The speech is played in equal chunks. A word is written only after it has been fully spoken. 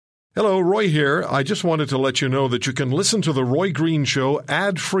Hello, Roy here. I just wanted to let you know that you can listen to The Roy Green Show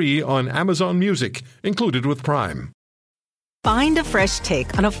ad-free on Amazon Music, included with Prime. Find a fresh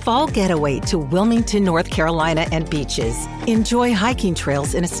take on a fall getaway to Wilmington, North Carolina and beaches. Enjoy hiking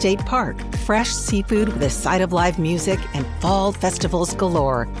trails in a state park, fresh seafood with a side of live music, and fall festivals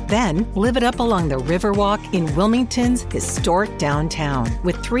galore. Then live it up along the Riverwalk in Wilmington's historic downtown.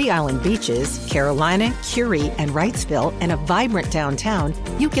 With 3 island beaches, Carolina, Curie, and Wrightsville, and a vibrant downtown,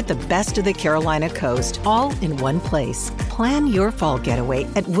 you get the best of the Carolina coast, all in one place. Plan your fall getaway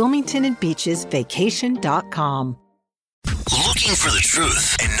at WilmingtonandBeachesVacation.com. Looking for the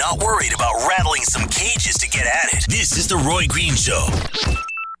truth and not worried about rattling some cages to get at it. This is The Roy Green Show.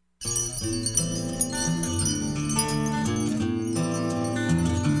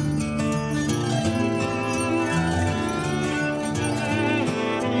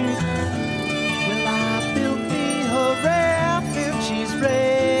 Well, I built me her raft and she's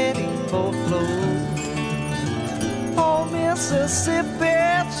ready for flow. Oh,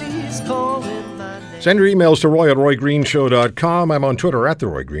 Mississippi, she's calling my name. Send your emails to Roy at RoyGreenshow.com. I'm on Twitter at The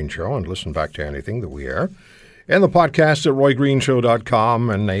Roy Green Show, and listen back to anything that we air. And the podcast at RoyGreenshow.com,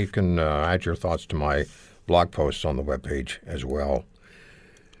 and you can add your thoughts to my blog posts on the webpage as well.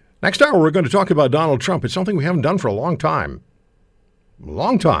 Next hour, we're going to talk about Donald Trump. It's something we haven't done for a long time.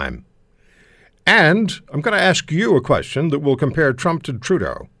 Long time. And I'm going to ask you a question that will compare Trump to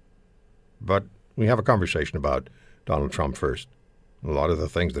Trudeau. But we have a conversation about Donald Trump first. A lot of the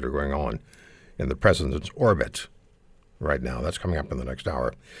things that are going on in the president's orbit right now. That's coming up in the next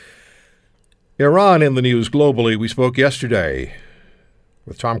hour. Iran in the news globally. We spoke yesterday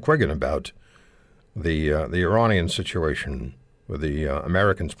with Tom Quiggin about the Iranian situation with the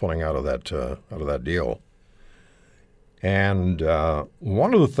Americans pulling out of that deal. And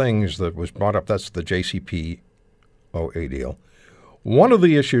one of the things that was brought up, that's the JCPOA deal. One of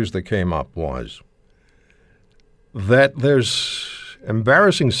the issues that came up was that there's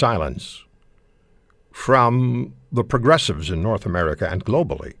embarrassing silence from the progressives in North America and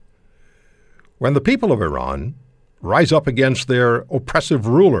globally when the people of Iran rise up against their oppressive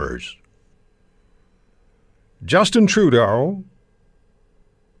rulers. Justin Trudeau,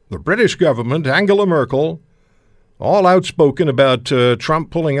 the British government, Angela Merkel, all outspoken about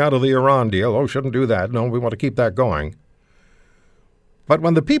Trump pulling out of the Iran deal. Oh, shouldn't do that. No, we want to keep that going. But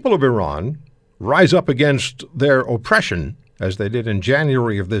when the people of Iran rise up against their oppression, as they did in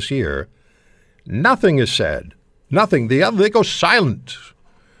January of this year, nothing is said. Nothing. They go silent.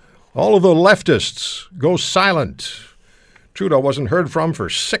 All of the leftists go silent. Trudeau wasn't heard from for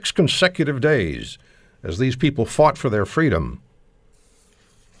 6 consecutive days as these people fought for their freedom.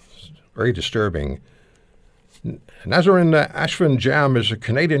 It's very disturbing. Nazarin Ashfin Jam is a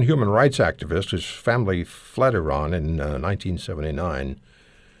Canadian human rights activist whose family fled Iran in 1979.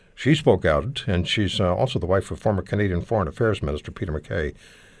 She spoke out, and she's also the wife of former Canadian Foreign Affairs Minister Peter MacKay.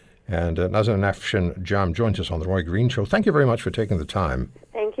 And Nazarin Afshin Jam joins us on The Roy Green Show. Thank you very much for taking the time.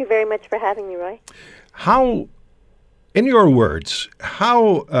 Thank you very much for having me, Roy. How, in your words,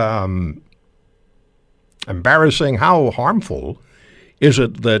 how embarrassing, how harmful is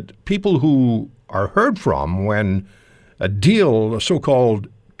it that people who are heard from when a deal, a so-called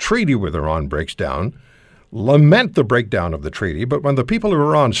treaty with Iran breaks down, lament the breakdown of the treaty, but when the people of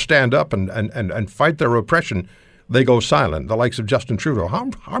Iran stand up and fight their oppression, they go silent, the likes of Justin Trudeau?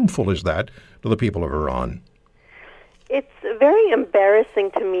 How harmful is that to the people of Iran? It's very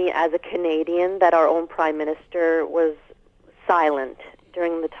embarrassing to me as a Canadian that our own Prime Minister was silent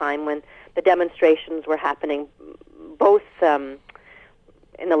during the time when the demonstrations were happening, both in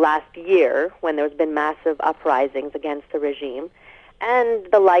the last year when there's been massive uprisings against the regime, and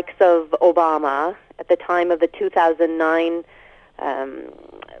the likes of Obama at the time of the 2009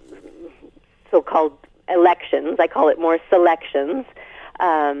 so-called elections. I call it more selections,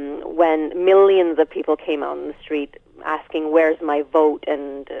 when millions of people came out on the street asking, where's my vote,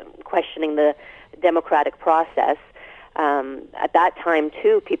 and questioning the democratic process. At that time,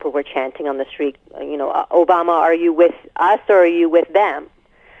 too, people were chanting on the street, Obama, are you with us or are you with them?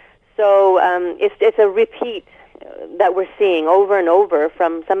 So it's a repeat that we're seeing over and over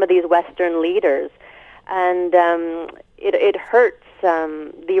from some of these Western leaders. And it hurts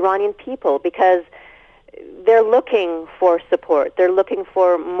the Iranian people because they're looking for support. They're looking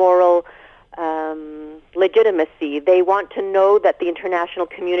for moral legitimacy. They want to know that the international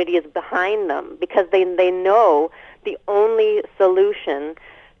community is behind them because they know the only solution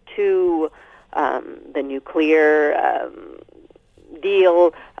to the nuclear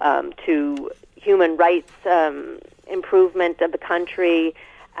deal, to human rights improvement of the country,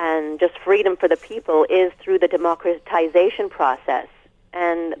 and just freedom for the people is through the democratization process.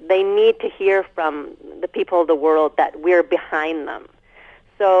 and they need to hear from the people of the world that we're behind them.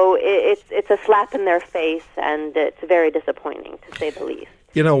 So it's a slap in their face, and it's very disappointing, to say the least.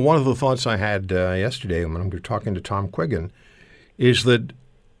 You know, one of the thoughts I had yesterday when we were talking to Tom Quiggin is that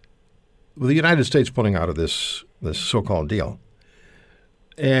with the United States pulling out of this so-called deal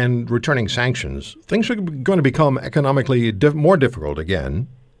and returning sanctions, things are going to become economically more difficult again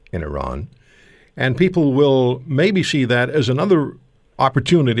in Iran, and people will maybe see that as another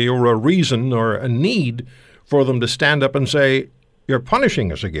opportunity or a reason or a need for them to stand up and say, you're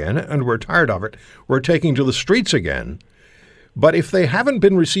punishing us again, and we're tired of it. We're taking to the streets again. But if they haven't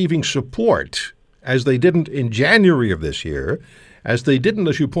been receiving support, as they didn't in January of this year, as they didn't,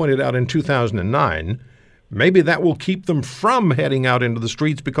 as you pointed out, in 2009, maybe that will keep them from heading out into the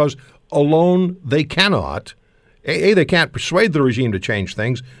streets because alone they cannot. A, they can't persuade the regime to change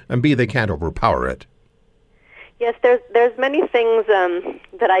things, and B, they can't overpower it. Yes, there's many things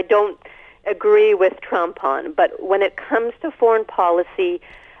that I don't agree with Trump on, but when it comes to foreign policy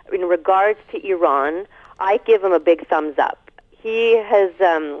in regards to Iran, I give him a big thumbs up. He has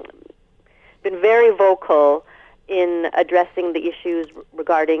been very vocal in addressing the issues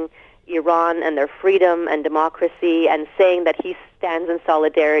regarding Iran and their freedom and democracy, and saying that he stands in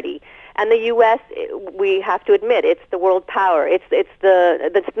solidarity. And the U.S., we have to admit, it's the world power. It's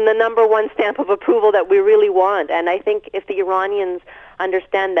the number one stamp of approval that we really want. And I think if the Iranians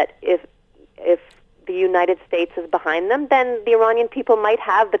understand that if the United States is behind them, then the Iranian people might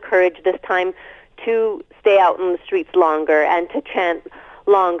have the courage this time to stay out in the streets longer and to chant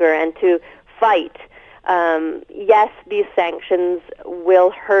longer and to fight. Yes, these sanctions will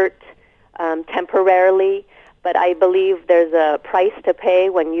hurt temporarily, but I believe there's a price to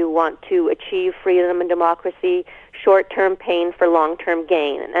pay when you want to achieve freedom and democracy, short-term pain for long-term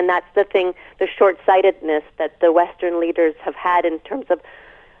gain. And that's the thing, the short-sightedness that the Western leaders have had in terms of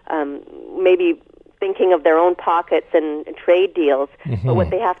maybe thinking of their own pockets and trade deals. Mm-hmm. But what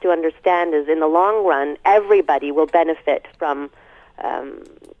they have to understand is in the long run, everybody will benefit from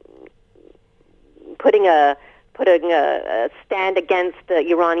putting a stand against the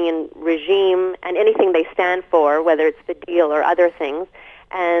Iranian regime and anything they stand for, whether it's the deal or other things,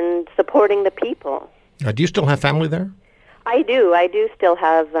 and supporting the people. Do you still have family there? I do. I do still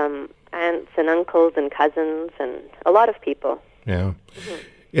have aunts and uncles and cousins and a lot of people. Yeah. Mm-hmm.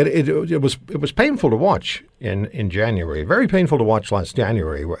 It was painful to watch in January, very painful to watch last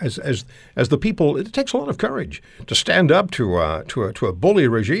January. As the people, it takes a lot of courage to stand up to a bully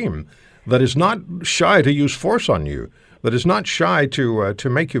regime that is not shy to use force on you, that is not shy to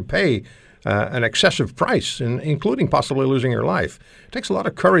make you pay an excessive price, including possibly losing your life. It takes a lot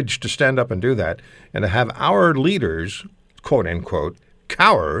of courage to stand up and do that, and to have our leaders, quote unquote,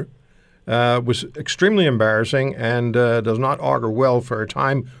 cower. Was extremely embarrassing and does not augur well for a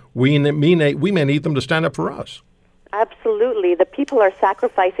time we may need them to stand up for us. Absolutely. The people are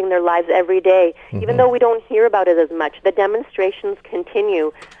sacrificing their lives every day, mm-hmm. even though we don't hear about it as much. The demonstrations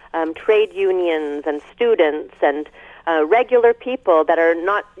continue. Trade unions and students and regular people that are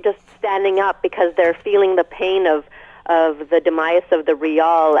not just standing up because they're feeling the pain of the demise of the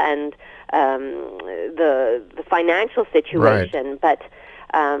rial and the financial situation, right. But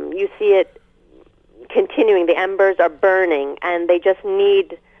you see it continuing. The embers are burning, and they just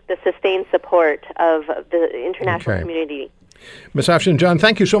need the sustained support of the international community. Ms. Afshinjan,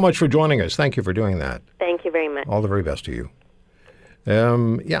 thank you so much for joining us. Thank you for doing that. Thank you very much. All the very best to you.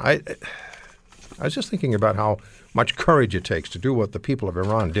 I was just thinking about how much courage it takes to do what the people of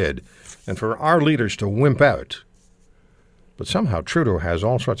Iran did, and for our leaders to wimp out. But somehow Trudeau has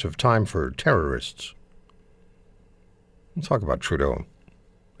all sorts of time for terrorists. We'll talk about Trudeau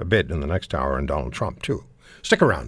a bit in the next hour, and Donald Trump, too. Stick around.